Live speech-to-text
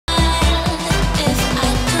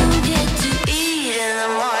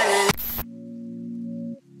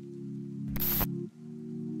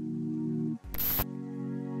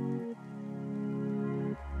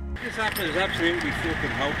It is absolutely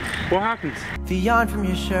fucking hopeless. What happened? The yarn from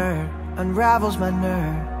your shirt unravels my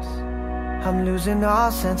nerves. I'm losing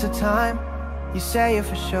all sense of time. You say it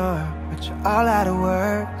for sure, but you're all out of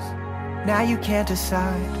words. Now you can't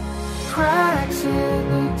decide. Cracks in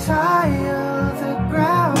the tile, the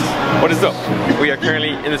ground. What is up? We are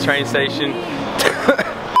currently in the train station.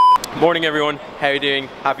 Morning everyone, how are you doing?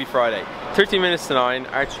 Happy Friday. 13 minutes to 9,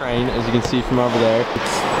 our train, as you can see from over there.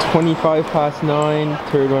 It's 25 past 9,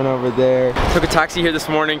 third one over there. Took a taxi here this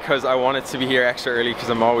morning because I wanted to be here extra early because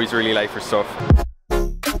I'm always really late for stuff.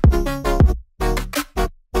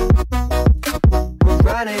 We're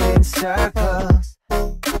running in circles.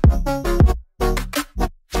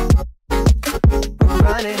 We're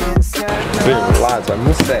running in circles. But lads, I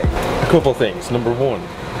must say a couple things. Number one,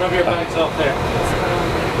 Rub your bags off there.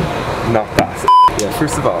 not that. Yeah,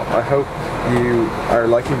 first of all, I hope you are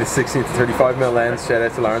liking the 16 to 35mm lens. Shout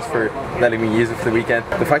out to Lawrence for letting me use it for the weekend.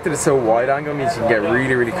 The fact that it's so wide angle means you can get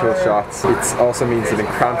really, really cool shots. It also means that in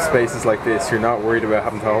cramped spaces like this, you're not worried about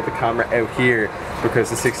having to hold the camera out here because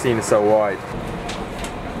the 16 is so wide.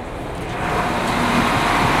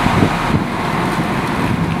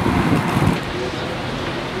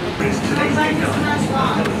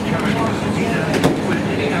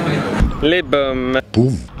 Lid boom.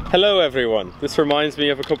 Boom. Hello everyone. This reminds me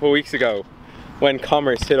of a couple of weeks ago when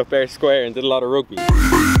Commerce hit up Air Square and did a lot of rugby.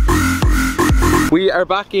 We are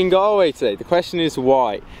back in Galway today. The question is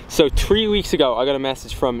why? So 3 weeks ago I got a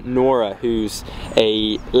message from Nora, who's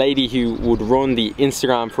a lady who would run the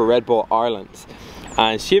Instagram for Red Bull Ireland.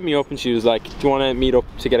 And she hit me up and she was like, do you want to meet up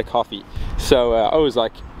to get a coffee? So I was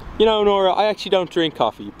like, you know Nora, I actually don't drink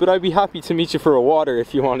coffee, but I'd be happy to meet you for a water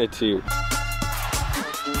if you wanted to.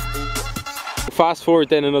 Fast forward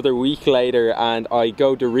then another week later and I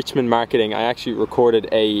go to Richmond Marketing. I actually recorded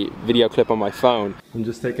a video clip on my phone. I'm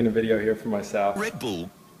just taking a video here for myself. Red Bull.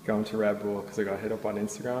 Going to Red Bull because I got hit up on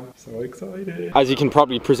Instagram. So excited. As you can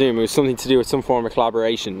probably presume, it was something to do with some form of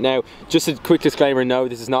collaboration. Now, just a quick disclaimer, no,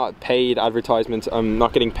 this is not paid advertisement. I'm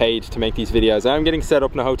not getting paid to make these videos. I'm getting set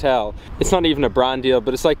up in a hotel. It's not even a brand deal,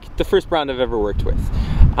 but it's like the first brand I've ever worked with.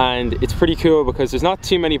 And it's pretty cool because there's not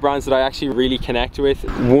too many brands that I actually really connect with.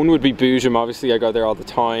 One would be Boojum, obviously I go there all the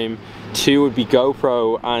time. 2 would be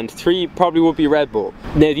GoPro, and 3 probably would be Red Bull.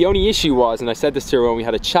 Now the only issue was, and I said this to her when we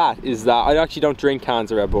had a chat, is that I actually don't drink cans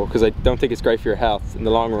of Red Bull because I don't think it's great for your health in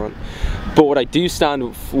the long run. But what I do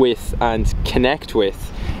stand with and connect with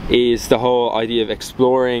is the whole idea of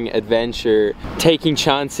exploring, adventure, taking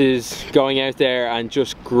chances, going out there and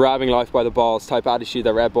just grabbing life by the balls type attitude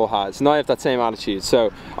that Red Bull has. And I have that same attitude,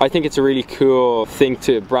 so I think it's a really cool thing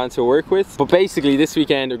to brand to work with. But basically this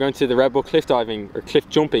weekend we're going to the Red Bull cliff diving, or cliff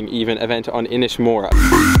jumping even, event on Inishmore.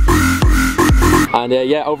 And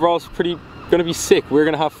yeah, overall it's gonna be sick. We're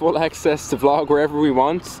gonna have full access to vlog wherever we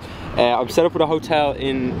want. I'm set up with a hotel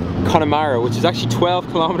in Connemara, which is actually 12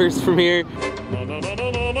 kilometers from here.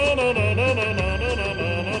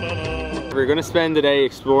 We're gonna spend the day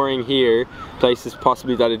exploring here, places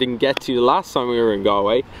possibly that I didn't get to the last time we were in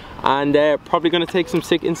Galway, and probably gonna take some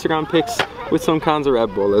sick Instagram pics with some cans of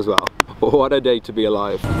Red Bull as well. What a day to be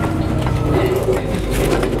alive.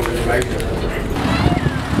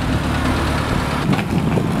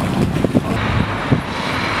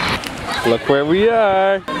 Look where we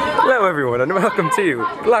are! Hello everyone and welcome to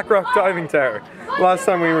Blackrock Diving Tower. Last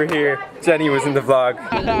time we were here, Jenny was in the vlog.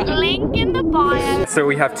 Link in the bio. So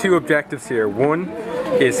we have 2 objectives here. 1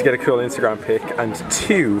 is to get a cool Instagram pic, and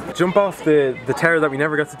 2, jump off the tower that we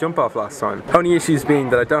never got to jump off last time. Only issues being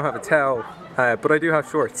that I don't have a towel, but I do have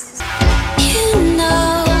shorts. You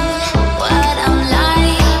know what I'm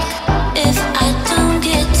like if I don't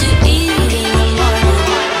get to eat in the morning.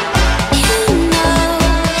 You know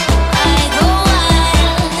I go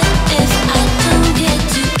wild if I don't get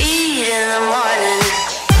to eat in the morning.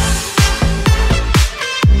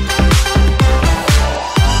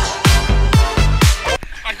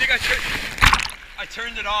 I think I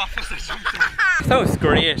turned it off as I jumped in. That was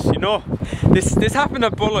great, you know. This happened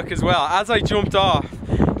at Bullock as well. As I jumped off,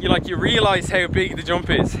 you realise how big the jump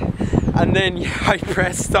is, and then I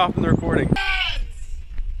pressed stop in the recording.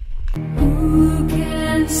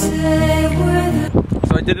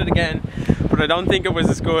 So I did it again, but I don't think it was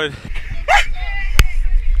as good.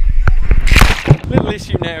 Little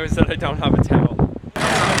issue now is that I don't have a towel.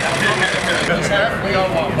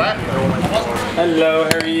 Hello,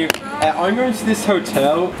 how are you? I'm going to this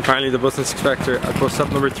hotel. Apparently the bus inspector at bus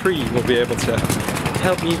stop number 3 will be able to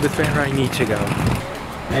help me with where I need to go.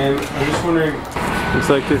 I'm just wondering, looks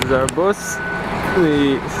like this is our bus.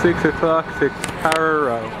 The 6 o'clock to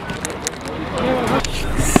Carrow.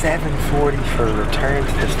 7:40 for a return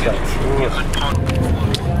to this place.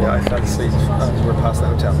 Yeah, I fell asleep as we're past the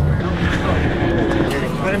hotel.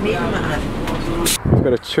 We've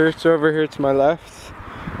got a church over here to my left.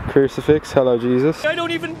 Crucifix, hello Jesus. I don't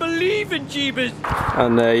even believe in Jeebus.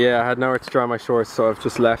 And yeah, I had nowhere to dry my shorts, so I've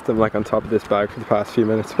just left them like on top of this bag for the past few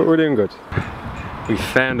minutes, but we're doing good. We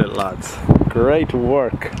found it, lads. Great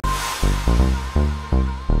work.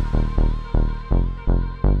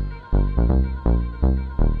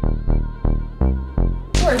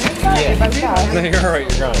 No, you're alright,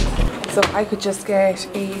 you're gone. So I could just get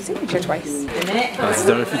a signature twice. I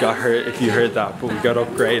don't know if you got hurt, if you heard that, but we got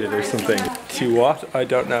upgraded or something. To what? I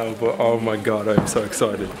don't know, but oh my god, I'm so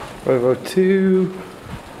excited. 502,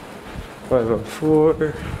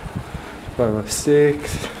 504,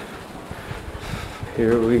 506.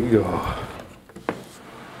 Here we go.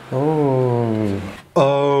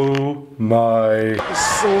 Oh my.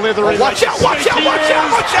 Slithering. Watch out, watch out, watch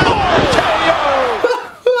out, watch out!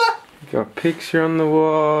 Got a picture on the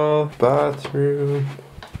wall, bathroom.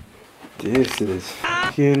 This is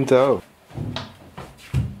fucking dope.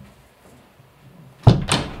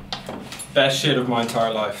 Best shit of my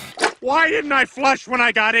entire life. Why didn't I flush when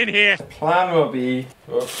I got in here? Plan will be,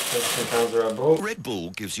 Red Bull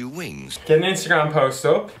gives you wings. get an Instagram post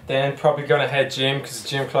up, then probably gonna head gym because the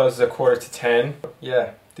gym closes at 9:45.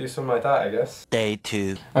 Yeah, do something like that, I guess. Day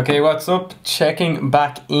 2. Okay, what's up? Checking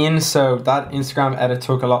back in. So that Instagram edit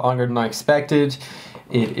took a lot longer than I expected.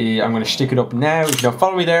 I'm going to stick it up now. If you don't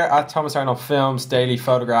follow me there, at Thomas Arnold Films, daily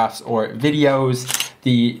photographs or videos.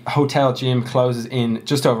 The hotel gym closes in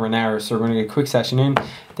just over an hour, so we're going to get a quick session in,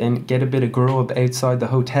 then get a bit of grub outside the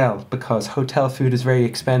hotel because hotel food is very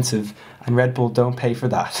expensive and Red Bull don't pay for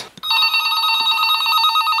that.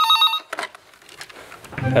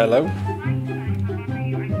 Hello?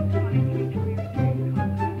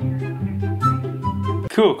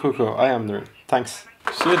 Cool. I am there. Thanks.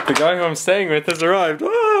 Shit, the guy who I'm staying with has arrived.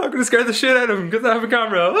 Oh, I'm gonna scare the shit out of him because I have a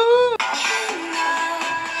camera. Oh.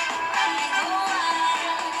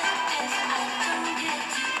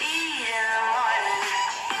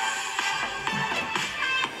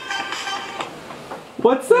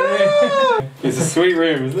 What's up? It's a sweet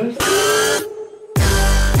room, isn't it?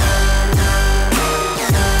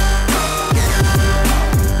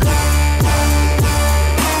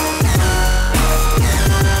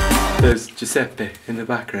 There's Giuseppe in the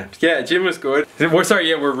background. Yeah, Jim was good.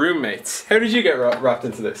 We're roommates. How did you get wrapped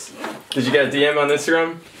into this? Did you get a DM on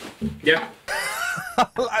Instagram? Yeah.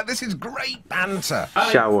 This is great banter.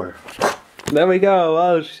 Shower. There we go,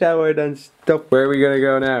 all showered and stuff. Where are we gonna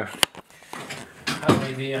go now? No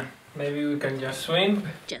idea. Maybe we can just swim.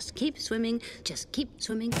 Just keep swimming, just keep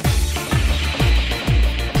swimming.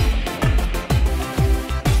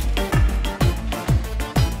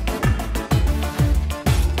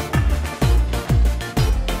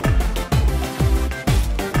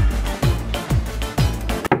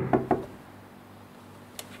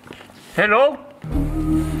 Hello?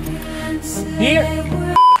 Here?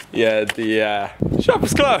 Yeah, the shop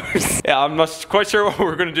is closed. Yeah, I'm not quite sure what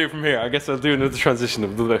we're gonna do from here. I guess I'll do another transition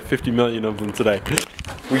of the 50 million of them today.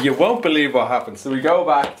 Well, you won't believe what happened. So we go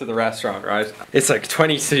back to the restaurant, right? It's like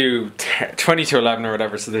 20 to 11 or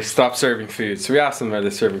whatever, so they stopped serving food. So we asked them why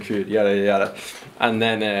they're serving food, yada yada. And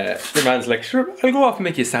then the man's like, sure, I'll go off and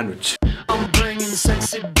make you a sandwich. I'm bringing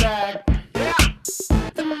sexy back.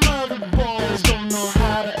 The mother boys don't know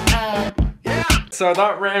how to act. So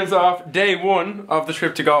that rounds off day 1 of the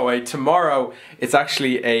trip to Galway. Tomorrow, it's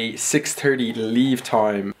actually a 6:30 leave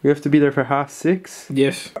time. We have to be there for 6:30?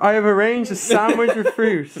 Yes. I have arranged a sandwich with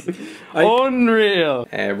fruit. Unreal.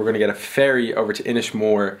 We're going to get a ferry over to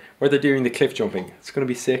Inishmore where they're doing the cliff jumping. It's going to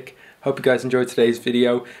be sick. Hope you guys enjoyed today's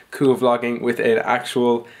video. Cool vlogging with an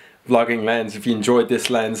actual vlogging lens. If you enjoyed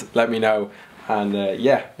this lens, let me know. And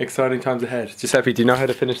yeah, exciting times ahead. Giuseppe, do you know how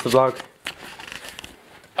to finish the vlog?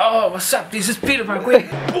 Oh, what's up? This is Peter McQueen.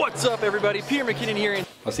 What's up, everybody? Peter McKinnon here.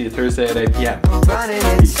 I'll see you Thursday at 8 PM. Running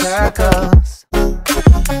in circles.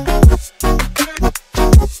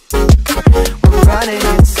 We're running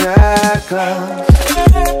in circles.